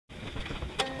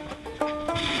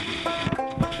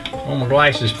Oh, my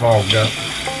glasses fogged up.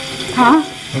 Huh?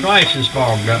 My glasses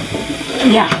fogged up.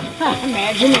 Yeah,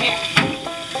 imagine that.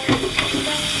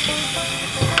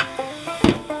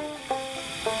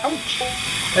 Ouch.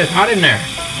 It's hot in there.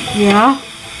 Yeah.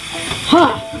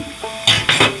 Huh.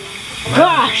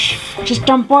 Gosh, just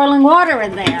dumped boiling water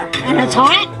in there, and it's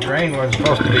hot. The drain wasn't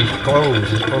supposed to be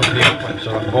closed. It's supposed to be open,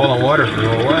 so the boiling water could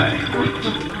go away.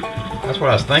 That's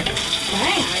what I was thinking.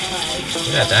 Dang,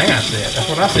 Yeah, dang, I said. That's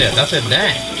what I said. I said,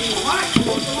 dang.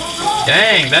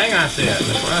 Dang, I said.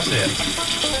 That's what I said.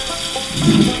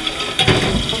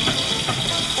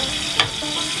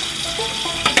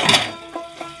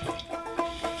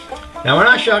 Now, when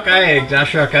I shuck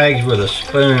eggs with a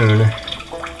spoon.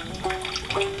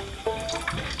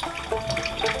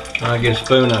 When I get a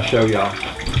spoon, I'll show y'all.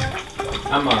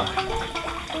 I'm a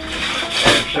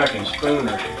egg shucking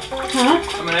spooner. Huh?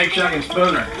 I'm an egg shucking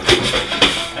spooner.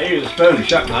 I use a spoon to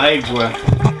shuck my eggs with.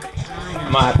 I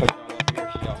might put y'all up here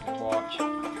so y'all can watch.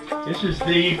 This is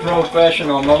the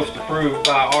professional, most approved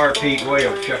by R. Pete way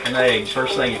of shucking eggs.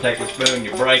 First thing, you take a spoon,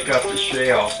 you break up the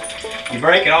shell. You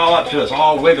break it all up till it's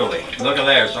all wiggly. Look at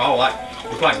there, it's all like,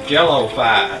 it's like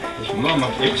Jello-fied.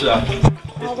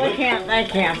 Well, they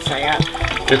can't say it.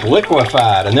 It's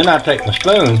liquefied, and then I take my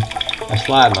spoon, I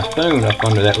slide my spoon up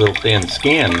under that little thin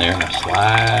skin there, and I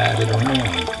slide it around,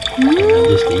 and I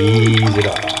just ease it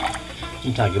off.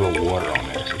 Sometimes I get a little water on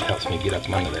there, so it helps me get up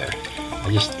under there.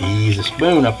 I just ease the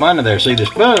spoon up under there. See, the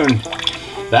spoon,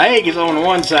 the egg is on the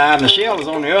one side, and the shell is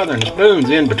on the other, and the spoon's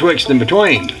in betwixt and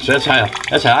between. So that's how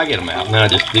I get them out. And then I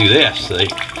just do this. See,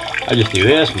 I just do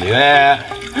this and do that.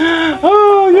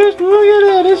 Oh, just look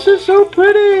at it! This is so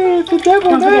pretty. It's a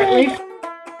devil egg.